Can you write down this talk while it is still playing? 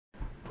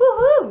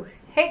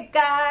Hey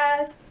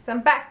guys, so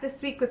I'm back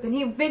this week with a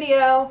new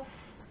video,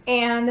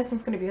 and this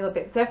one's going to be a little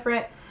bit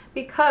different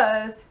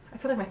because I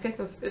feel like my face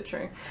was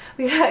itching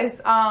because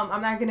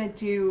I'm not going to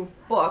do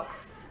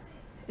books.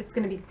 It's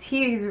going to be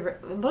TV.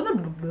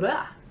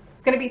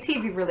 It's going to be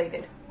TV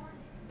related.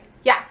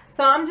 Yeah,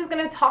 so I'm just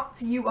going to talk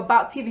to you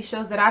about TV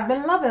shows that I've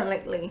been loving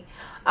lately.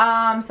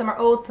 Some are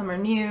old, some are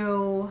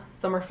new,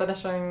 some are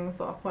finishing,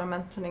 so that's why I'm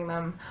mentioning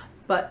them.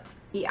 But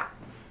yeah,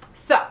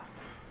 so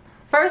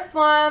first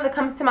one that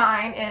comes to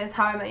mind is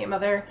How I Met Your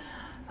Mother,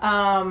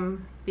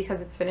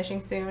 because it's finishing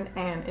soon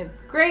and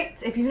it's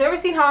great. If you've never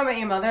seen How I Met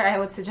Your Mother, I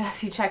would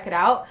suggest you check it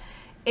out.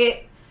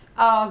 It's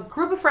a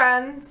group of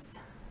friends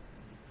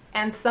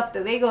and stuff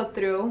that they go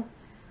through,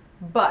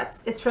 but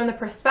it's from the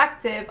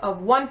perspective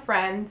of one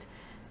friend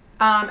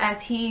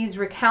as he's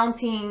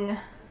recounting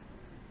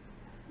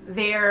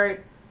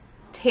their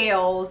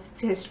tales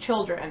to his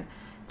children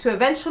to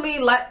eventually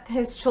let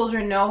his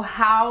children know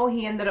how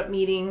he ended up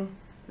meeting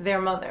their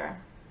mother.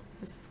 It's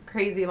this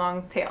crazy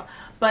long tale,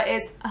 but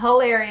it's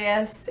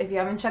hilarious. If you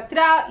haven't checked it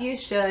out, you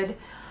should.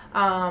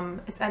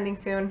 It's ending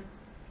soon.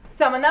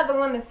 So another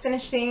one that's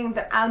finishing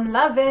that I'm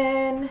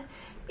loving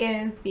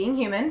is Being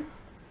Human,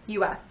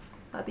 US,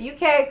 not the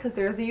UK, because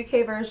there is a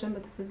UK version,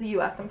 but this is the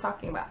US I'm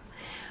talking about.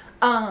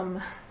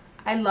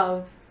 I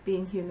love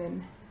Being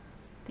Human,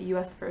 the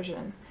US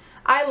version.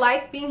 I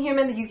like Being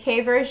Human, the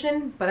UK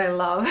version, but I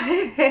love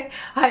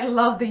I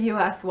love the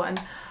US one.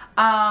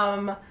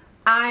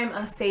 I'm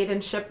a Satan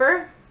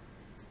shipper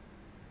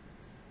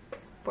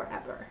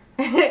forever.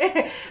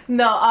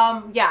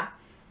 No, yeah,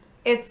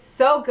 it's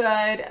so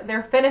good.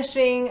 They're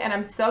finishing and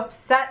I'm so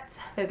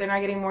upset that they're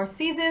not getting more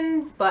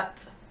seasons,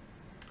 but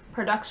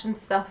production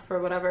stuff or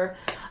whatever.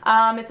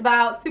 It's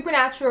about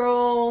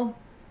supernatural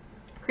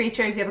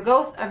creatures. You have a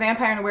ghost, a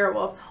vampire, and a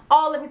werewolf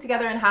all living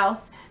together in a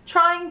house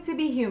trying to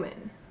be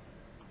human.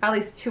 At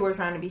least two are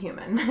trying to be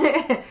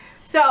human.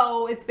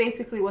 So it's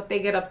basically what they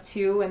get up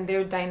to and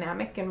their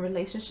dynamic and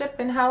relationship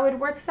and how it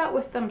works out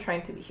with them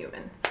trying to be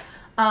human.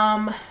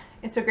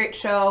 It's a great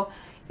show.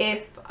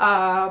 If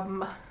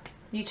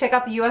you check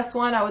out the US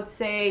one, I would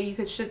say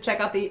you should check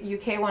out the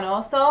UK one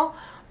also,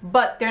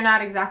 but they're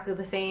not exactly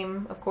the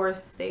same. Of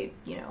course, they,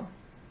 you know,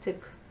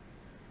 took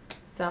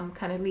some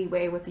kind of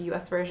leeway with the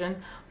US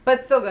version,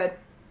 but still good.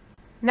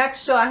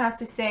 Next show I have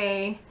to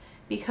say,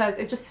 because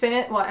it just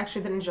finished, well,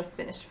 actually didn't just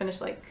finish, it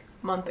finished like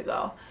a month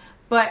ago,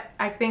 but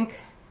I think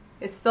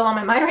it's still on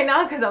my mind right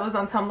now because I was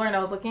on Tumblr and I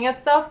was looking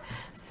at stuff.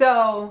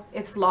 So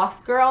it's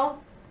Lost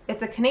Girl.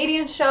 It's a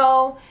Canadian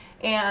show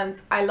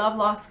and I love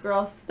Lost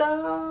Girl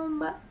so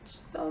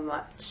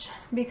much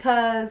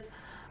because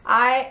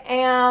I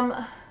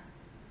am,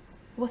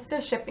 what's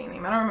their shipping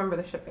name? I don't remember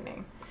the shipping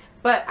name,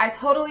 but I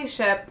totally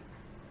ship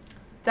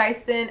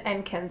Dyson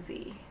and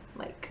Kenzie,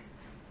 like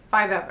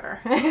if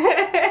ever.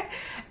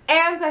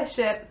 And I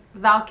ship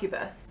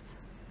Valcubus.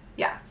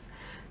 Yes.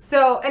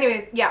 So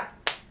anyways, yeah,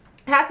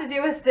 it has to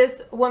do with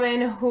this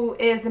woman who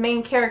is the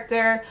main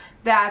character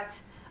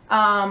that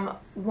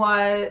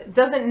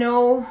doesn't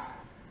know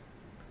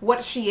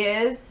what she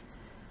is,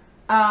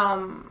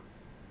 and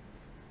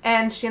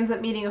she ends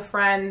up meeting a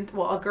friend,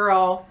 well, a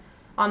girl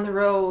on the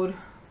road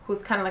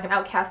who's kind of like an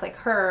outcast like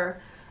her,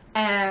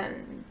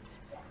 and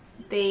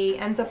they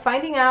end up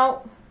finding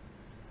out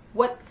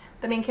what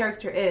the main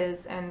character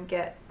is and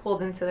get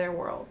pulled into their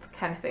world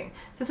kind of thing.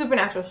 It's a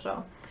supernatural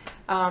show.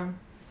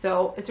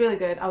 So it's really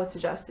good. I would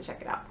suggest to check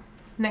it out.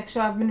 Next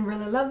show I've been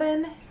really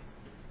loving,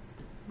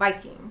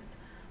 Vikings.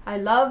 I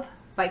love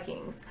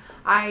Vikings.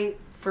 I,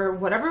 for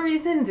whatever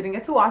reason, didn't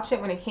get to watch it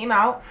when it came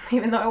out,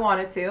 even though I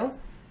wanted to.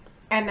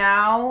 And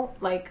now,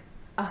 like,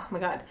 oh my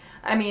god.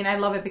 I mean, I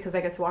love it because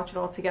I get to watch it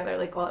all together,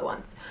 like all at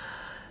once.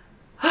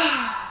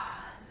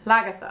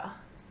 Lagatha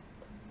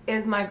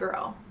is my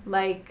girl.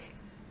 Like,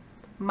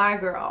 my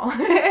girl.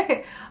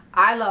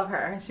 I love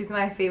her. She's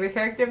my favorite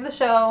character of the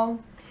show.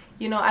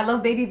 You know, I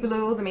love Baby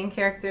Blue, the main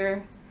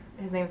character.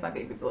 His name's not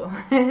Baby Blue.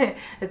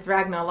 It's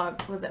Ragnar.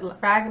 Was it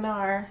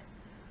Ragnar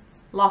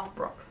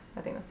Lothbrok?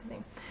 I think that's his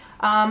name.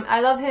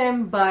 I love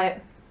him,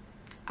 but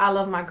I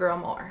love my girl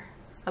more.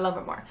 I love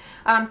her more.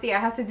 So yeah,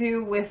 it has to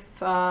do with,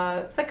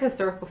 it's like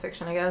historical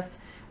fiction, I guess,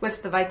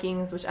 with the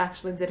Vikings, which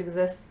actually did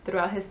exist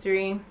throughout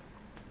history.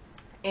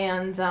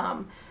 And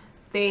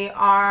they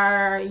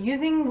are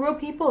using real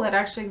people that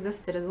actually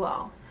existed as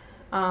well.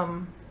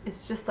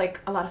 It's just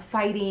like a lot of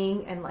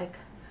fighting and like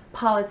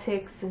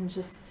politics and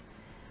just,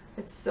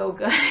 it's so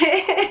good.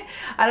 I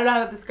don't know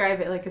how to describe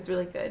it. Like, it's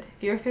really good.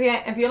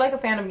 If you're like a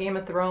fan of Game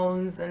of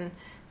Thrones and,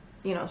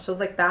 you know,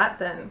 shows like that,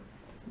 then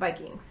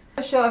Vikings.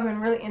 The show I've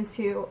been really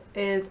into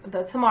is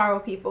The Tomorrow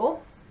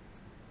People.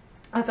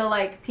 I feel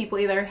like people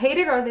either hate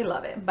it or they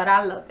love it, but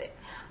I love it.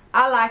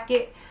 I like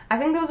it. I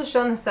think there was a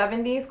show in the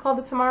 70s called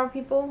The Tomorrow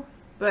People,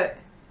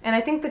 and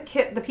I think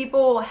the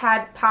people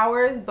had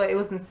powers, but it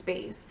was in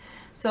space.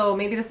 So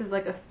maybe this is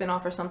like a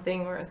spin-off or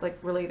something, or it's like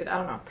related, I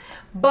don't know.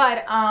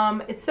 But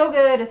it's so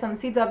good. It's on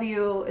the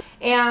CW,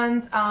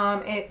 and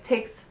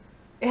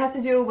it has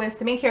to do with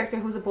the main character,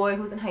 who's a boy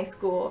who's in high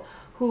school,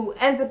 who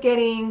ends up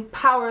getting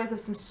powers of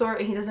some sort,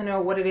 and he doesn't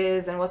know what it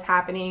is and what's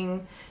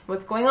happening,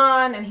 what's going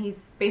on, and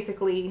he's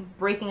basically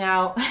breaking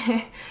out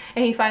and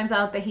he finds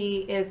out that he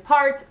is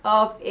part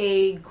of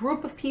a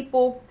group of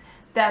people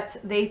that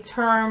they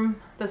term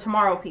the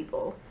Tomorrow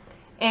People.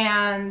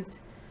 And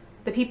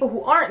the people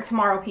who aren't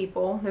Tomorrow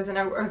People, there's an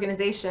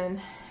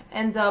organization,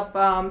 end up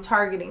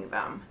targeting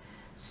them.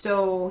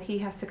 So he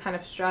has to kind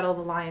of straddle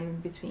the line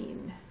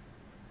between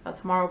a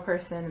Tomorrow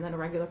person and then a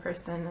regular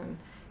person, and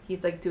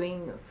he's like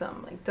doing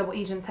some like double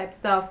agent type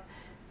stuff.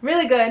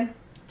 Really good.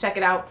 Check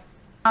it out.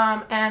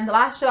 And the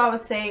last show I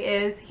would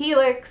say is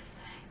Helix.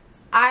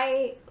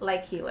 I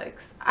like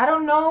Helix. I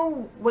don't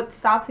know what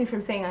stops me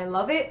from saying I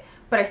love it,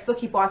 but I still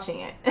keep watching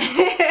it.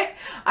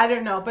 I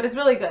don't know, but it's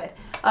really good.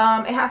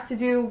 It has to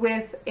do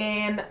with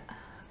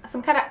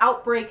some kind of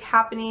outbreak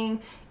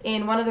happening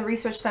in one of the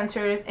research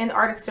centers in the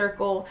Arctic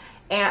Circle,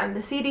 and the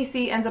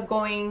CDC ends up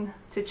going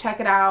to check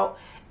it out.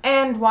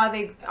 And while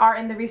they are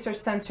in the research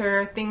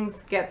center,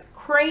 things get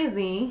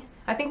crazy.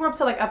 I think we're up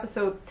to like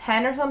episode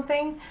 10 or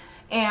something.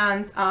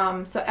 And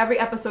so every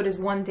episode is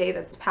one day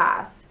that's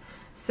passed.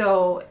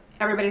 So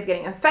everybody's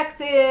getting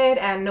infected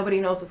and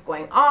nobody knows what's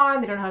going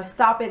on. They don't know how to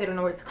stop it. They don't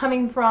know where it's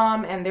coming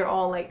from. And they're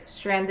all like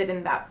stranded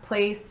in that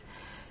place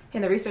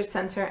in the research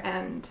center.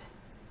 And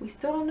we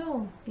still don't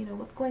know, you know,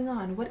 what's going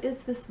on. What is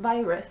this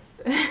virus?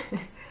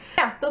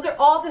 Yeah, those are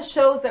all the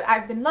shows that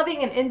I've been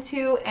loving and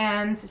into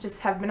and just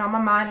have been on my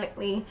mind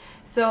lately.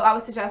 So I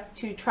would suggest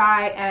to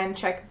try and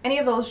check any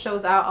of those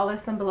shows out. I'll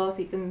list them below so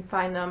you can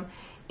find them.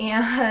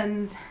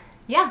 And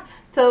yeah,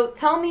 so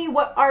tell me,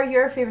 what are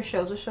your favorite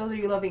shows? What shows are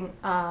you loving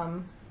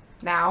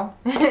now?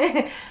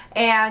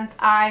 And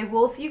I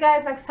will see you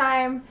guys next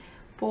time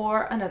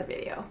for another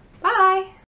video. Bye!